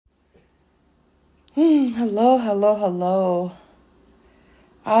Hello, hello, hello.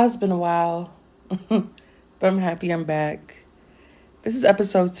 It's been a while, but I'm happy I'm back. This is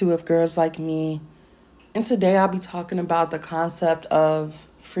episode 2 of Girls Like Me, and today I'll be talking about the concept of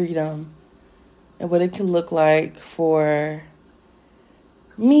freedom and what it can look like for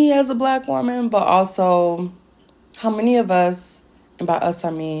me as a black woman, but also how many of us, and by us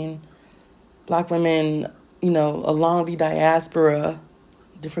I mean black women, along the diaspora,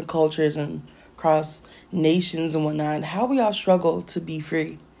 different cultures and across nations and whatnot, how we all struggle to be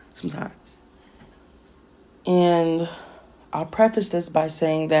free sometimes. And I'll preface this by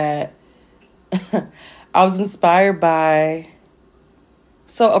saying that I was inspired by...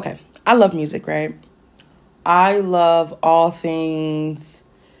 I love music, right? I love all things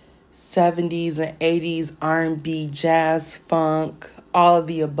 70s and 80s, R&B, jazz, funk, all of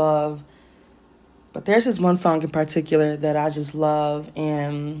the above. But there's this one song in particular that I just love,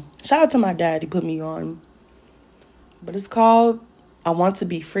 and shout out to my dad, he put me on. But it's called I Want to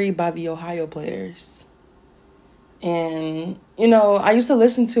Be Free by the Ohio Players. And, I used to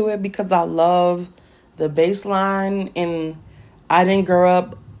listen to it because I love the bass line, and I didn't grow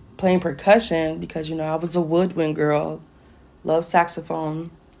up playing percussion because, I was a woodwind girl, love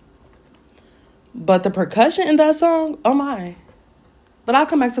saxophone. But the percussion in that song, oh my. But I'll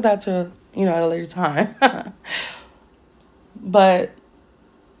come back to that at a later time. But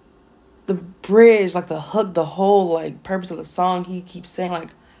the bridge, like the hook, the whole purpose of the song, he keeps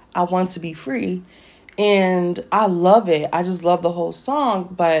saying I want to be free. And I love it. I just love the whole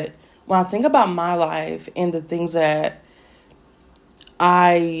song. But when I think about my life and the things that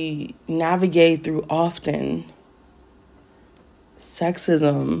I navigate through often,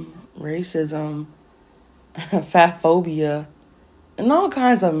 sexism, racism, fat phobia, and all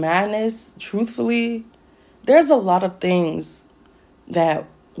kinds of madness, truthfully, there's a lot of things that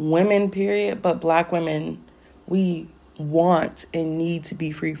women, period, but black women, we want and need to be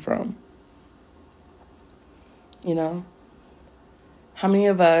free from. How many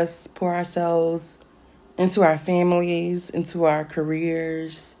of us pour ourselves into our families, into our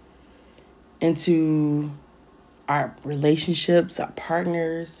careers, into our relationships, our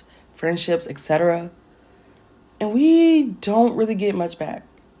partners, friendships, etc., and we don't really get much back?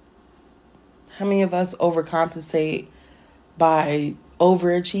 How many of us overcompensate by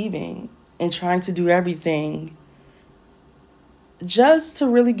overachieving and trying to do everything just to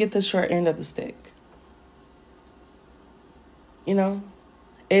really get the short end of the stick?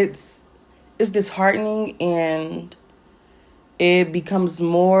 It's disheartening, and it becomes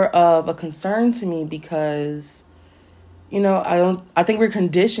more of a concern to me because I think we're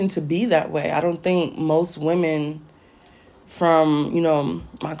conditioned to be that way. I don't think most women from,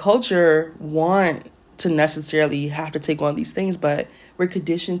 my culture want to necessarily have to take on these things, but we're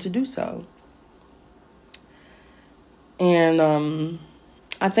conditioned to do so. And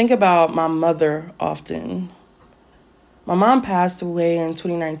I think about my mother often. My mom passed away in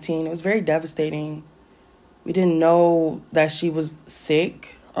 2019. It was very devastating. We didn't know that she was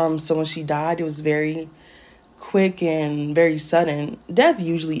sick. So when she died, it was very quick and very sudden. Death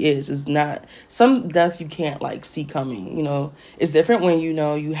usually is not some death you can't see coming. It's different when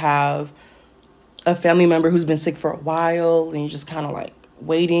you have a family member who's been sick for a while and you're just kind of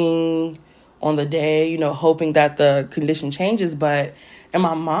waiting on the day, hoping that the condition changes. But in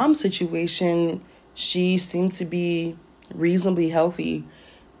my mom's situation, she seemed to be reasonably healthy,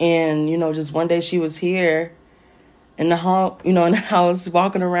 and just one day she was here in the home, in the house,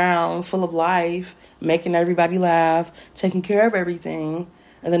 walking around full of life, making everybody laugh, taking care of everything.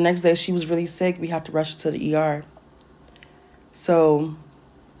 And the next day she was really sick. We had to rush her to the ER. So,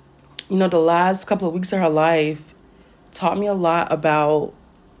 the last couple of weeks of her life taught me a lot about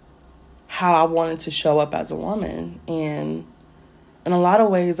how I wanted to show up as a woman. And in a lot of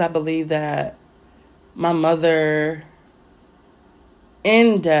ways, I believe that my mother,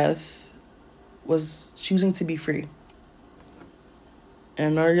 in death, was choosing to be free.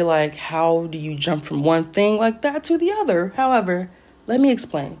 And I know you're how do you jump from one thing like that to the other? However, let me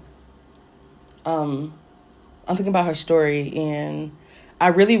explain. I'm thinking about her story, and I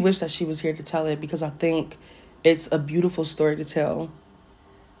really wish that she was here to tell it because I think it's a beautiful story to tell.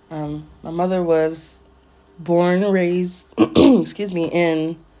 My mother was born and raised,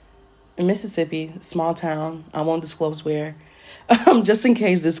 in Mississippi, a small town. I won't disclose where, just in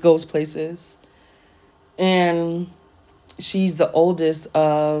case this goes places. And she's the oldest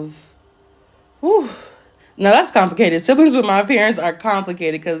of... Now that's complicated. Siblings with my parents are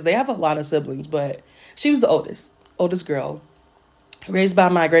complicated because they have a lot of siblings, but she was the oldest girl, raised by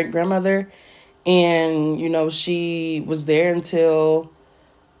my great-grandmother. And, she was there until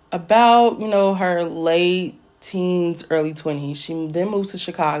about, her late teens, early 20s. She then moves to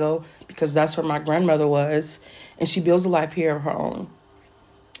Chicago because that's where my grandmother was, and she builds a life here of her own.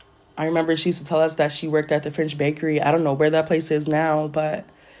 I remember she used to tell us that she worked at the French bakery. I don't know where that place is now, but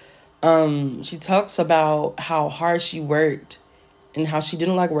she talks about how hard she worked and how she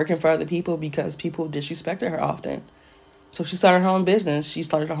didn't like working for other people because people disrespected her often. So she started her own business. She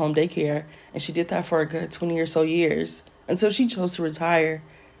started a home daycare, and she did that for a good 20 or so years until she chose to retire.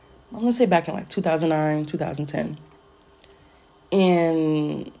 I'm going to say back in like 2009, 2010.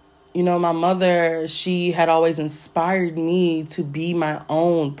 And, my mother, she had always inspired me to be my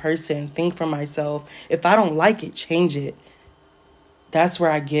own person, think for myself. If I don't like it, change it. That's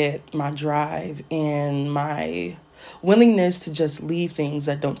where I get my drive and my willingness to just leave things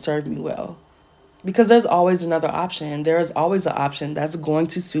that don't serve me well. Because there's always another option. There is always an option that's going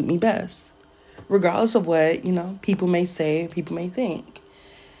to suit me best, regardless of what, people may say, people may think.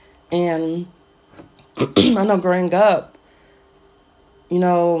 And I know growing up,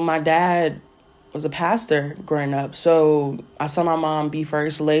 my dad was a pastor growing up. So I saw my mom be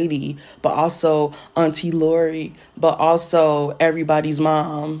first lady, but also Auntie Lori, but also everybody's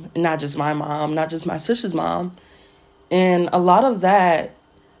mom, not just my mom, not just my sister's mom. And a lot of that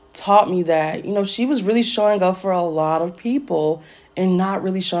taught me that, she was really showing up for a lot of people and not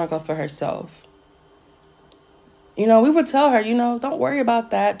really showing up for herself. We would tell her, don't worry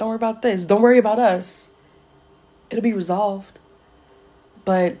about that. Don't worry about this. Don't worry about us. It'll be resolved.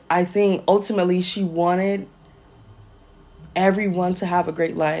 But I think ultimately she wanted everyone to have a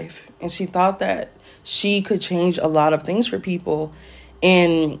great life. And she thought that she could change a lot of things for people.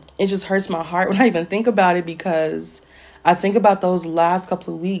 And it just hurts my heart when I even think about it, because I think about those last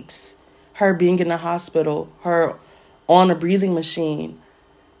couple of weeks, her being in the hospital, her on a breathing machine.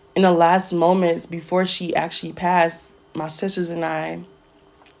 In the last moments before she actually passed, my sisters and I,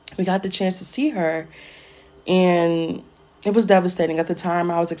 we got the chance to see her. And it was devastating. At the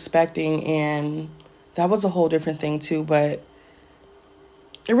time, I was expecting, and that was a whole different thing too. But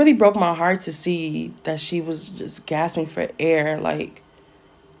it really broke my heart to see that she was just gasping for air. Like,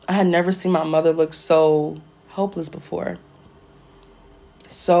 I had never seen my mother look so helpless before.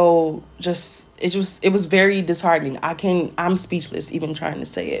 So it was very disheartening. I'm speechless even trying to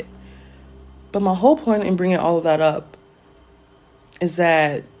say it. But my whole point in bringing all of that up is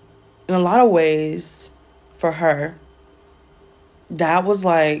that in a lot of ways for her, that was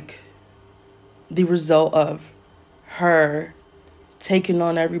like the result of her taking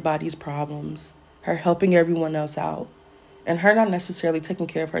on everybody's problems, her helping everyone else out, and her not necessarily taking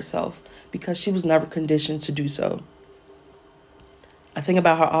care of herself because she was never conditioned to do so. I think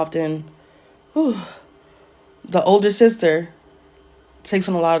about how often the older sister takes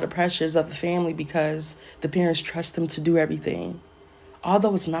on a lot of the pressures of the family because the parents trust them to do everything,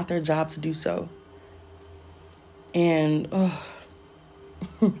 although it's not their job to do so. And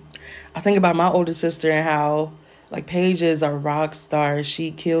I think about my older sister and how, like, Paige is a rock star.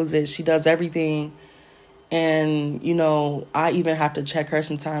 She kills it. She does everything. And, I even have to check her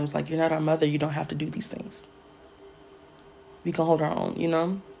sometimes. Like, you're not our mother. You don't have to do these things. We can hold our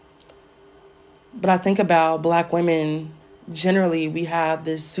own, But I think about Black women. Generally, we have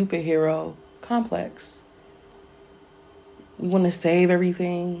this superhero complex. We want to save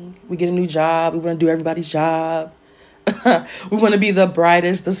everything. We get a new job. We want to do everybody's job. We want to be the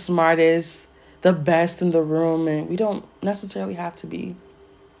brightest, the smartest, the best in the room, and we don't necessarily have to be.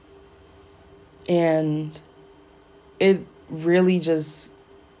 And it really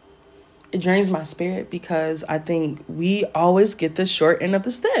it drains my spirit because I think we always get the short end of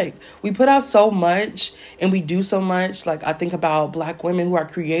the stick. We put out so much and we do so much. Like, I think about Black women who are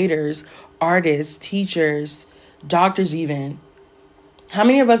creators, artists, teachers, doctors even. How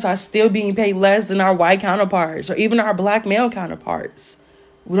many of us are still being paid less than our white counterparts or even our Black male counterparts?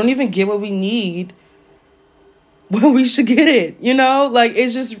 We don't even get what we need when we should get it, Like,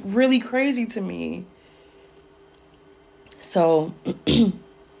 it's just really crazy to me. So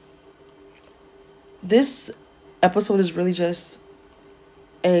this episode is really just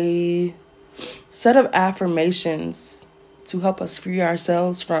a set of affirmations to help us free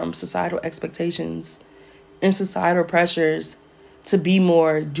ourselves from societal expectations and societal pressures to be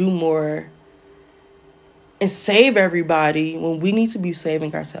more, do more, and save everybody when we need to be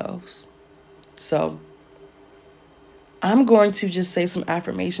saving ourselves. So I'm going to just say some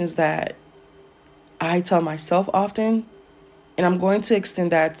affirmations that I tell myself often, and I'm going to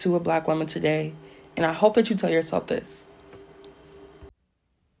extend that to a Black woman today. And I hope that you tell yourself this.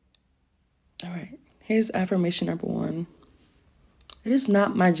 All right, here's affirmation number 1. It is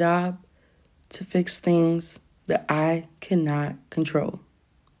not my job to fix things that I cannot control.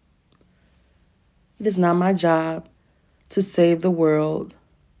 It is not my job to save the world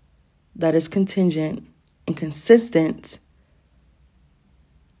that is contingent and consistent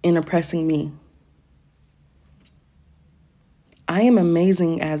in oppressing me. I am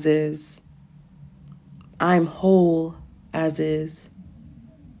amazing as is. I am whole as is.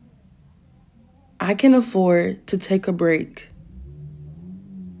 I can afford to take a break.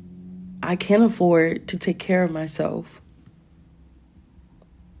 I can afford to take care of myself.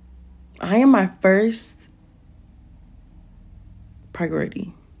 I am my first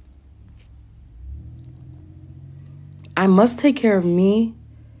priority. I must take care of me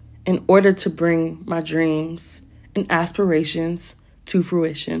in order to bring my dreams and aspirations to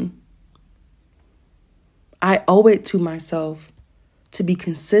fruition. I owe it to myself to be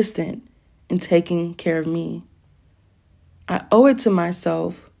consistent in taking care of me. I owe it to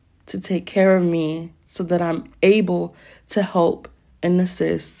myself to take care of me so that I'm able to help and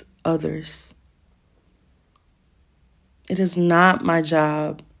assist others. It is not my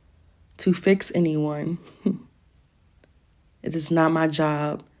job to fix anyone. It is not my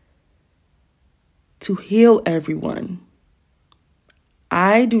job to heal everyone.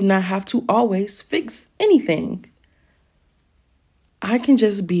 I do not have to always fix anything. I can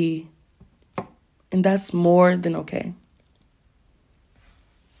just be, and that's more than okay.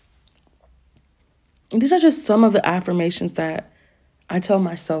 And these are just some of the affirmations that I tell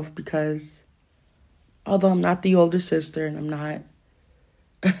myself because although I'm not the older sister and I'm not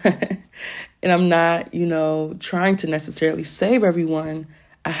trying to necessarily save everyone,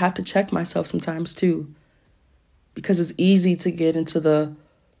 I have to check myself sometimes too. Because it's easy to get into the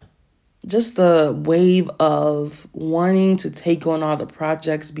wave of wanting to take on all the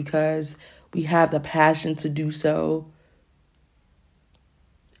projects because we have the passion to do so.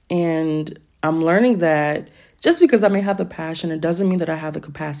 And I'm learning that just because I may have the passion, it doesn't mean that I have the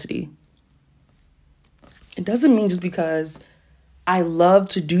capacity. It doesn't mean just because I love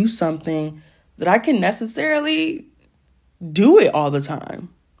to do something that I can necessarily do it all the time.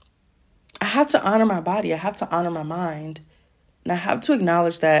 I have to honor my body. I have to honor my mind. And I have to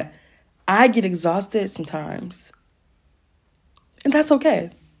acknowledge that I get exhausted sometimes. And that's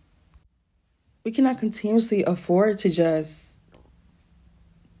okay. We cannot continuously afford to just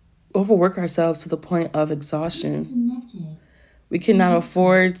overwork ourselves to the point of exhaustion. We cannot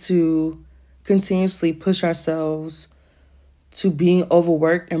afford to continuously push ourselves to being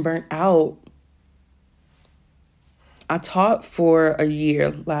overworked and burnt out. I taught for a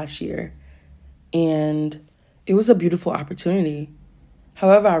year last year. And it was a beautiful opportunity.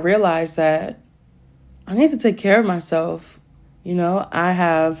 However, I realized that I need to take care of myself. I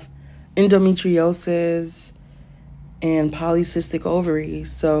have endometriosis and polycystic ovaries.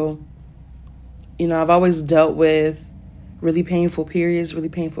 So, I've always dealt with really painful periods, really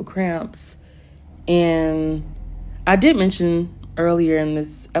painful cramps. And I did mention earlier in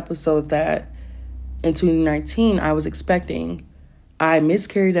this episode that in 2019, I was expecting. I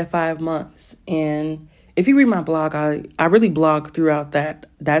miscarried at 5 months. And if you read my blog, I really blog throughout that.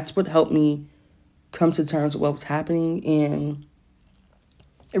 That's what helped me come to terms with what was happening. And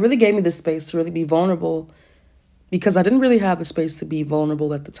it really gave me the space to really be vulnerable because I didn't really have the space to be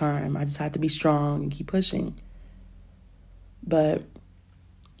vulnerable at the time. I just had to be strong and keep pushing. But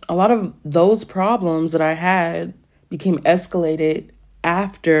a lot of those problems that I had became escalated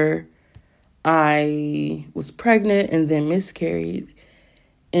after I was pregnant and then miscarried.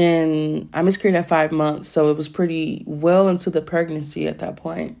 And I miscarried at 5 months, so it was pretty well into the pregnancy at that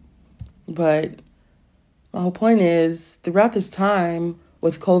point. But my whole point is, throughout this time,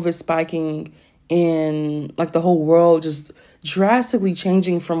 with COVID spiking and like the whole world just drastically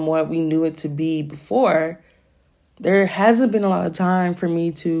changing from what we knew it to be before, there hasn't been a lot of time for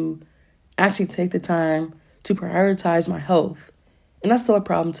me to actually take the time to prioritize my health. And that's still a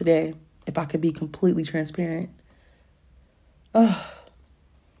problem today, if I could be completely transparent.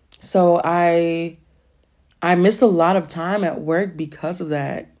 So I missed a lot of time at work because of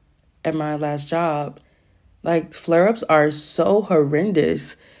that at my last job. Like, flare-ups are so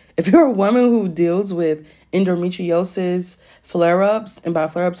horrendous. If you're a woman who deals with endometriosis flare-ups, and by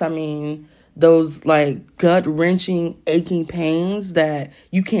flare-ups I mean those like gut-wrenching, aching pains that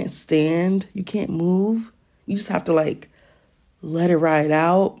you can't stand, you can't move, you just have to like let it ride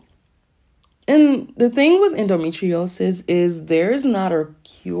out. And the thing with endometriosis is there is not a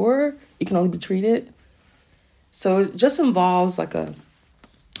cure. It can only be treated. So it just involves like a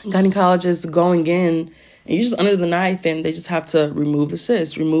gynecologist going in and you just under the knife and they just have to remove the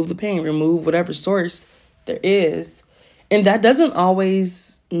cyst, remove the pain, remove whatever source there is. And that doesn't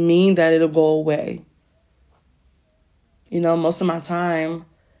always mean that it'll go away. Most of my time,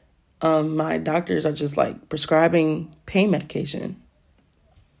 My doctors are just like prescribing pain medication.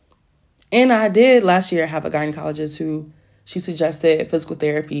 And I did last year have a gynecologist who she suggested physical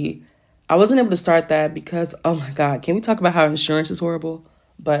therapy. I wasn't able to start that because, oh my God, can we talk about how insurance is horrible?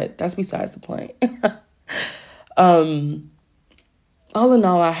 But that's besides the point. All in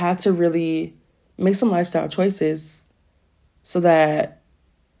all, I had to really make some lifestyle choices so that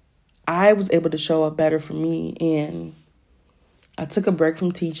I was able to show up better for me. And I took a break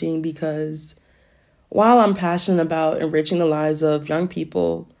from teaching because while I'm passionate about enriching the lives of young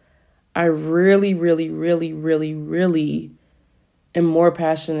people, I really, really, really, really, really am more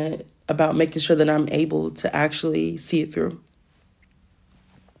passionate about making sure that I'm able to actually see it through.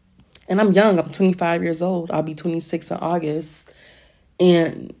 And I'm young. I'm 25 years old. I'll be 26 in August.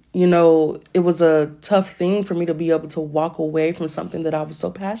 And, it was a tough thing for me to be able to walk away from something that I was so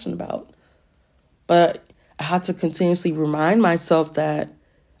passionate about. But I had to continuously remind myself that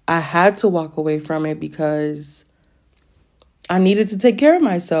I had to walk away from it because I needed to take care of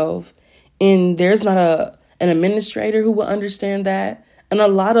myself. And there's not an administrator who will understand that. And a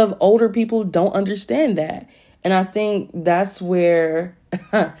lot of older people don't understand that. And I think that's where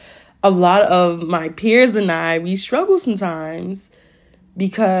a lot of my peers and we struggle sometimes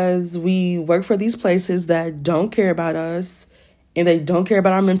because we work for these places that don't care about us and they don't care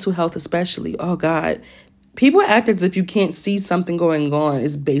about our mental health, especially. Oh, God. People act as if you can't see something going on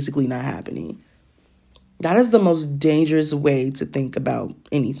is basically not happening. That is the most dangerous way to think about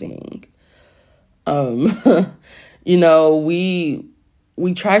anything.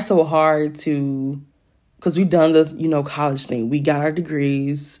 We try so hard because we've done the, college thing. We got our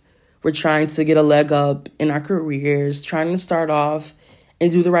degrees. We're trying to get a leg up in our careers, trying to start off and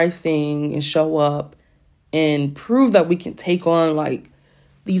do the right thing and show up and prove that we can take on like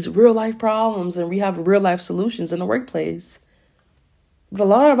these real life problems and we have real life solutions in the workplace. But a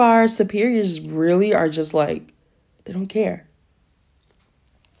lot of our superiors really are just like, they don't care.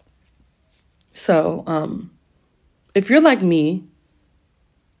 So, if you're like me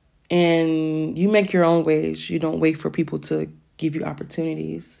and you make your own ways, you don't wait for people to give you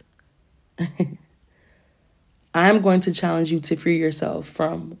opportunities. I'm going to challenge you to free yourself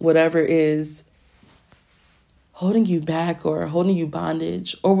from whatever is holding you back or holding you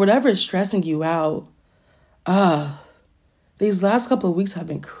bondage or whatever is stressing you out. These last couple of weeks have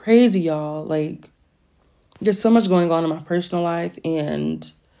been crazy, y'all. Like, there's so much going on in my personal life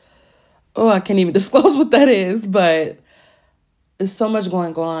and I can't even disclose what that is, but there's so much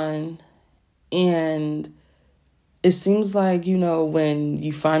going on. And it seems like, when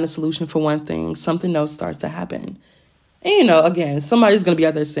you find a solution for one thing, something else starts to happen. And, again, somebody's going to be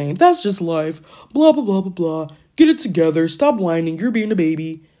out there saying, that's just life, blah, blah, blah, blah, blah. Get it together. Stop whining. You're being a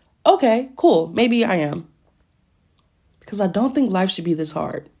baby. Okay, cool. Maybe I am. Because I don't think life should be this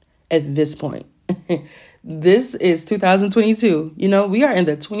hard at this point. This is 2022. We are in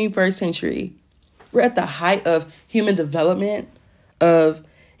the 21st century. We're at the height of human development, of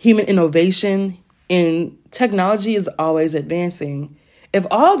human innovation, and technology is always advancing. If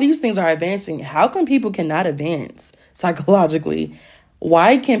all these things are advancing, how come people cannot advance psychologically?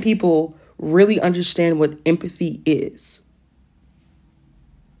 Why can't people really understand what empathy is?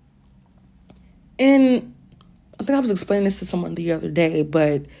 And I think I was explaining this to someone the other day,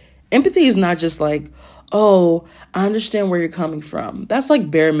 but empathy is not just like, oh, I understand where you're coming from. That's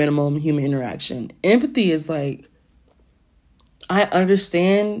like bare minimum human interaction. Empathy is like, I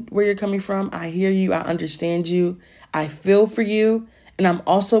understand where you're coming from. I hear you. I understand you. I feel for you. And I'm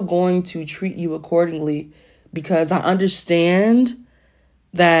also going to treat you accordingly because I understand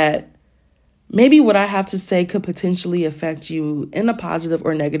that maybe what I have to say could potentially affect you in a positive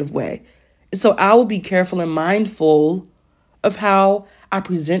or negative way. So I will be careful and mindful of how I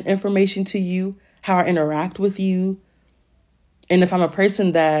present information to you, how I interact with you. And if I'm a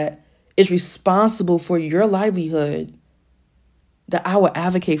person that is responsible for your livelihood, that I will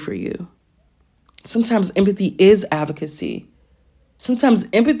advocate for you. Sometimes empathy is advocacy. Sometimes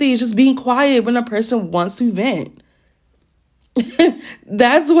empathy is just being quiet when a person wants to vent.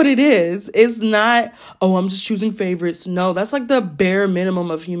 That's what it is. It's not, oh, I'm just choosing favorites. No, that's like the bare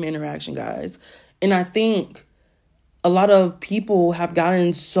minimum of human interaction, guys. And I think a lot of people have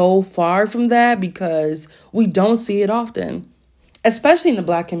gotten so far from that because we don't see it often. Especially in the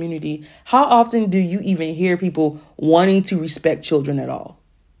Black community, how often do you even hear people wanting to respect children at all?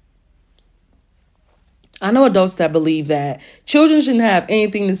 I know adults that believe that children shouldn't have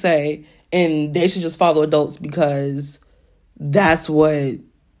anything to say and they should just follow adults because that's what,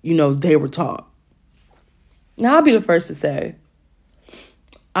 they were taught. Now, I'll be the first to say,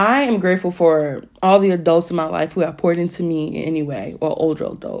 I am grateful for all the adults in my life who have poured into me in any way, or older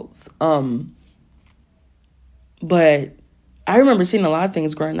adults. But I remember seeing a lot of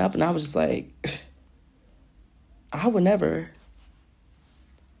things growing up, and I was just like, I would never,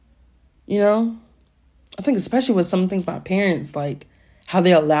 you know? I think especially with some things my parents, like how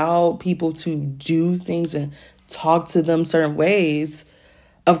they allow people to do things and talk to them certain ways.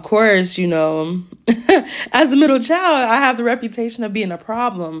 Of course, as a middle child, I have the reputation of being a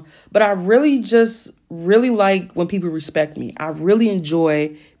problem, but I really like when people respect me. I really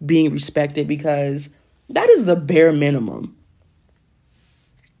enjoy being respected because that is the bare minimum.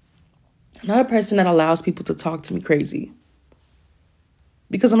 I'm not a person that allows people to talk to me crazy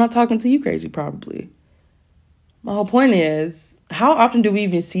because I'm not talking to you crazy, probably. My whole point is, how often do we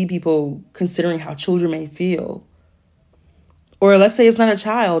even see people considering how children may feel? Or let's say it's not a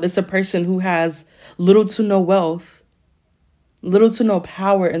child, it's a person who has little to no wealth, little to no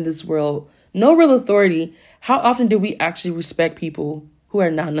power in this world, no real authority. How often do we actually respect people who are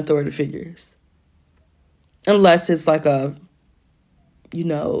not authority figures? Unless it's like a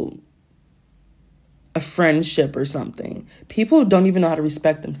friendship or something. People don't even know how to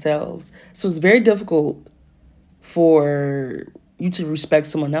respect themselves. So it's very difficult for you to respect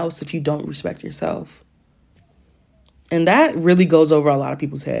someone else if you don't respect yourself. And that really goes over a lot of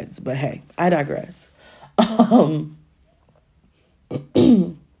people's heads. But hey, I digress. I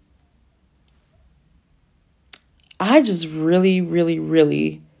just really, really,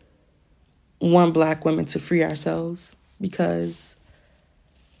 really want Black women to free ourselves because,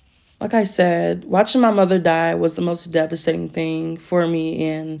 like I said, watching my mother die was the most devastating thing for me.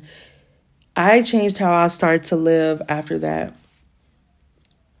 And I changed how I started to live after that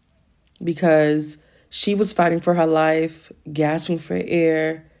because she was fighting for her life, gasping for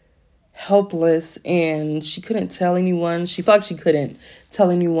air, helpless, and she couldn't tell anyone. She felt like she couldn't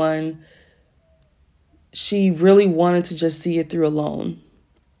tell anyone. She really wanted to just see it through alone.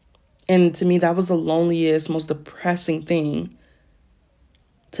 And to me, that was the loneliest, most depressing thing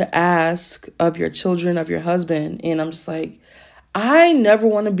to ask of your children, of your husband. And I'm just like, I never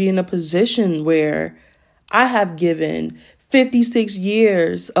want to be in a position where I have given 56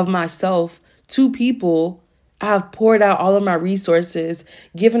 years of myself to people. I have poured out all of my resources,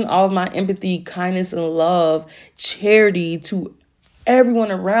 given all of my empathy, kindness, and love, charity to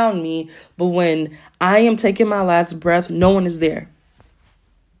everyone around me. But when I am taking my last breath, no one is there.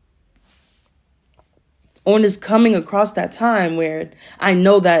 Or when it's coming across that time where I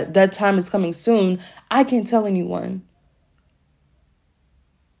know that that time is coming soon, I can't tell anyone.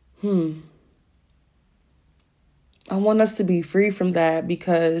 I want us to be free from that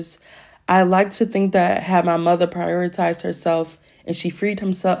because I like to think that had my mother prioritized herself and she freed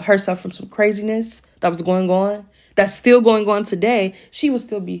herself from some craziness that was going on, that's still going on today, she would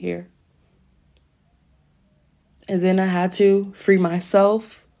still be here. And then I had to free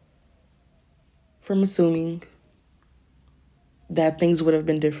myself from assuming that things would have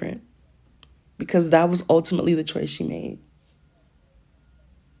been different because that was ultimately the choice she made.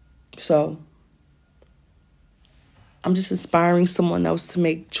 So I'm just inspiring someone else to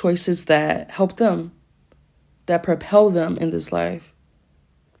make choices that help them, that propel them in this life.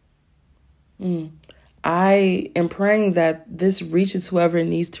 I am praying that this reaches whoever it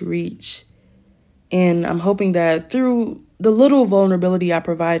needs to reach. And I'm hoping that through the little vulnerability I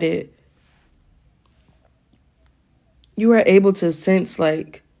provided, you are able to sense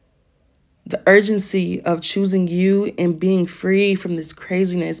like the urgency of choosing you and being free from this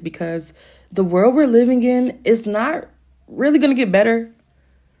craziness because the world we're living in is not really going to get better.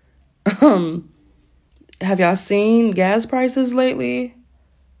 Have y'all seen gas prices lately?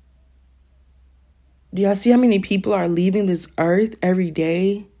 Do y'all see how many people are leaving this earth every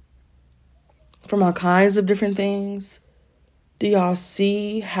day from all kinds of different things? Do y'all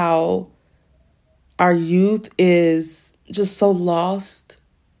see how our youth is just so lost?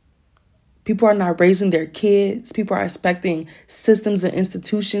 People are not raising their kids. People are expecting systems and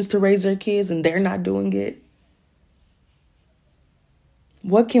institutions to raise their kids, and they're not doing it.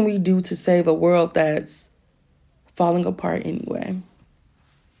 What can we do to save a world that's falling apart anyway?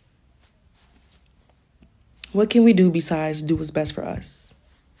 What can we do besides do what's best for us?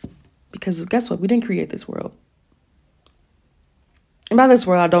 Because guess what? We didn't create this world. And by this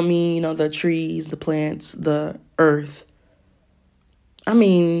world, I don't mean, the trees, the plants, the earth. I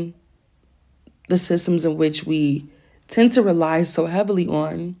mean the systems in which we tend to rely so heavily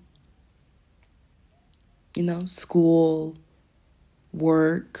on, school,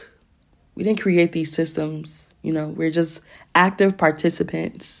 work. We didn't create these systems, we're just active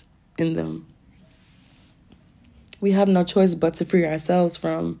participants in them. We have no choice but to free ourselves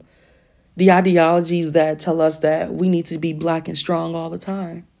from the ideologies that tell us that we need to be black and strong all the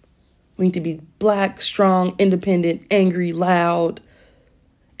time. We need to be black, strong, independent, angry, loud.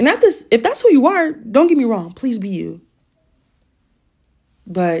 And if that's who you are, don't get me wrong, please be you.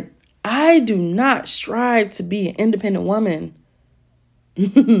 But I do not strive to be an independent woman.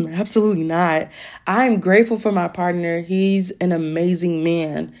 Absolutely not. I'm grateful for my partner. He's an amazing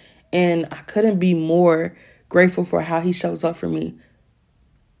man. And I couldn't be more grateful for how he shows up for me.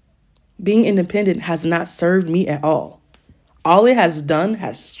 Being independent has not served me at all. All it has done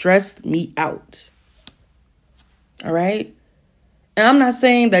has stressed me out. All right? And I'm not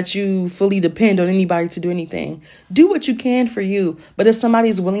saying that you fully depend on anybody to do anything. Do what you can for you. But if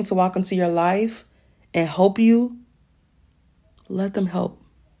somebody's willing to walk into your life and help you, let them help.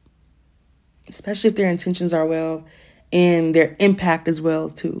 Especially if their intentions are well and their impact as well,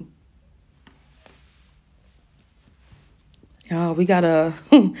 too. We gotta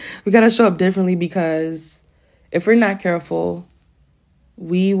show up differently, because if we're not careful,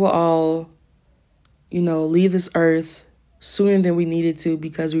 we will all, leave this earth sooner than we needed to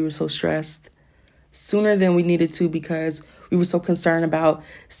because we were so stressed. Sooner than we needed to because we were so concerned about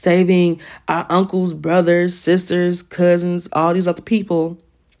saving our uncles, brothers, sisters, cousins, all these other people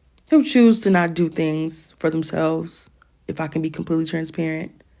who choose to not do things for themselves, if I can be completely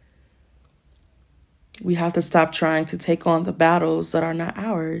transparent. We have to stop trying to take on the battles that are not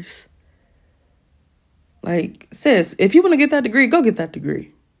ours. Like, sis, if you want to get that degree, go get that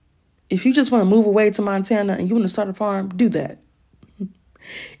degree. If you just want to move away to Montana and you want to start a farm, do that.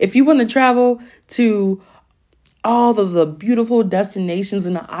 If you want to travel to all of the beautiful destinations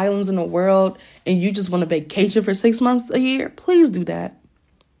and the islands in the world and you just want to vacation for 6 months a year, please do that.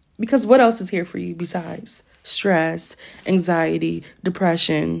 Because what else is here for you besides stress, anxiety,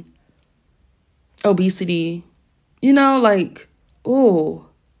 depression, obesity? I'm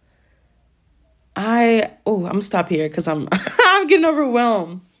gonna stop here because I'm I'm getting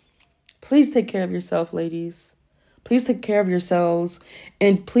overwhelmed. Please take care of yourself, ladies. Please take care of yourselves.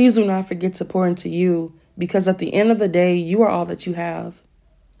 And please do not forget to pour into you, because at the end of the day, you are all that you have.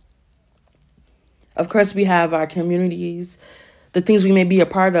 Of course, we have our communities, the things we may be a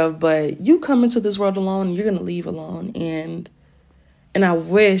part of, but you come into this world alone and you're going to leave alone. And I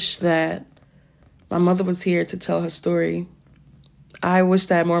wish that my mother was here to tell her story. I wish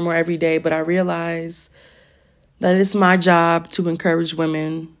that more and more every day, but I realize that it's my job to encourage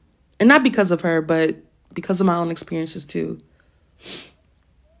women. And not because of her, but because of my own experiences too.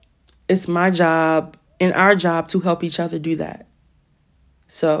 It's my job and our job to help each other do that.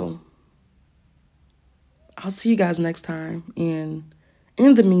 So I'll see you guys next time. And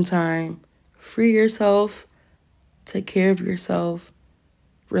in the meantime, free yourself, take care of yourself,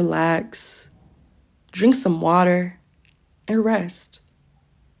 relax, drink some water, and rest.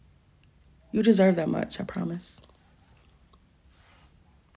 You deserve that much, I promise.